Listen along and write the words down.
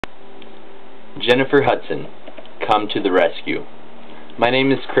Jennifer Hudson, come to the rescue. My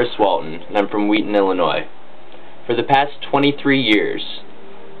name is Chris Walton, and I'm from Wheaton, Illinois. For the past 23 years,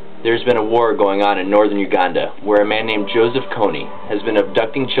 there's been a war going on in northern Uganda, where a man named Joseph Kony has been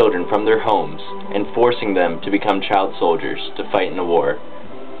abducting children from their homes and forcing them to become child soldiers to fight in a war.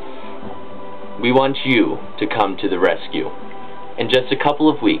 We want you to come to the rescue. In just a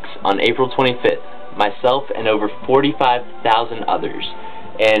couple of weeks, on April 25th, myself and over 45,000 others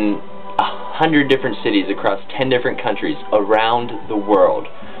in 100 different cities across 10 different countries around the world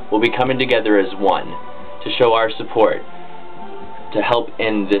will be coming together as one to show our support to help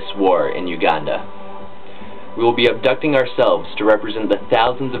end this war in Uganda. We will be abducting ourselves to represent the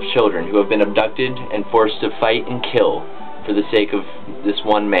thousands of children who have been abducted and forced to fight and kill for the sake of this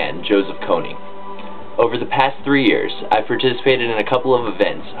one man, Joseph Kony. Over the past 3 years, I've participated in a couple of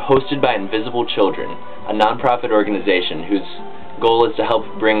events hosted by Invisible Children, a non-profit organization whose goal is to help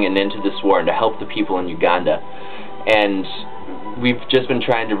bring an end to this war and to help the people in Uganda. And we've just been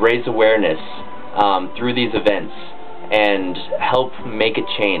trying to raise awareness through these events and help make a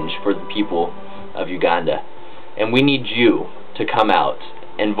change for the people of Uganda. And we need you to come out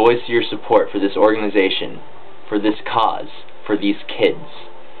and voice your support for this organization, for this cause, for these kids.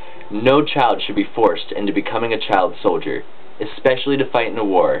 No child should be forced into becoming a child soldier, especially to fight in a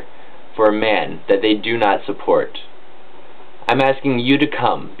war for a man that they do not support. I'm asking you to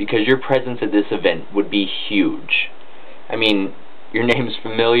come because your presence at this event would be huge. I mean, your name's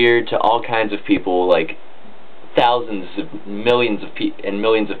familiar to all kinds of people, like thousands of millions of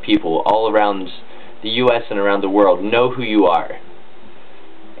people all around the U.S. and around the world know who you are.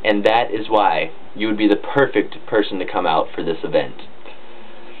 And that is why you would be the perfect person to come out for this event.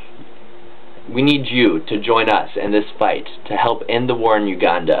 We need you to join us in this fight to help end the war in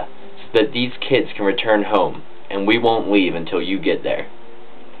Uganda so that these kids can return home, and we won't leave until you get there.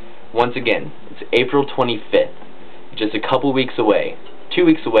 Once again, it's April 25th, just a couple weeks away, 2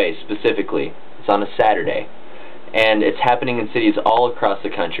 weeks away specifically. It's on a Saturday, and it's happening in cities all across the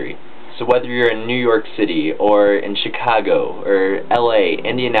country. So whether you're in New York City, or in Chicago, or LA,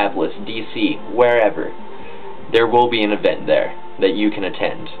 Indianapolis, DC, wherever, there will be an event there that you can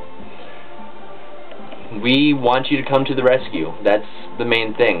attend. We want you to come to the rescue. That's the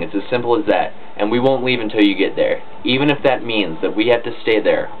main thing. It's as simple as that. And we won't leave until you get there, even if that means that we have to stay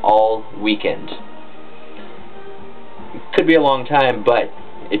there all weekend. It could be a long time, but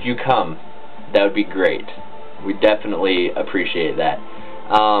if you come, that would be great. We definitely appreciate that.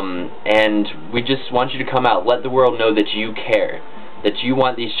 And we just want you to come out. Let the world know that you care, that you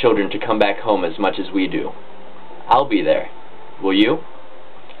want these children to come back home as much as we do. I'll be there. Will you?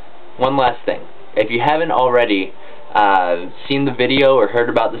 One last thing. If you haven't already seen the video or heard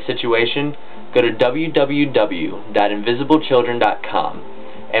about the situation, go to www.invisibleChildren.com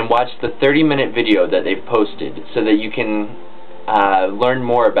and watch the 30-minute video that they've posted so that you can learn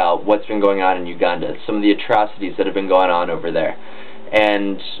more about what's been going on in Uganda, some of the atrocities that have been going on over there,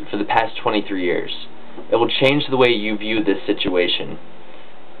 and for the past 23 years. It will change the way you view this situation.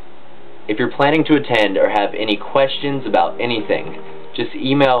 If you're planning to attend or have any questions about anything, just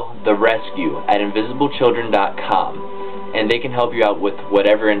email therescue@invisibleChildren.com and they can help you out with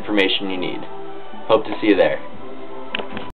whatever information you need. Hope to see you there.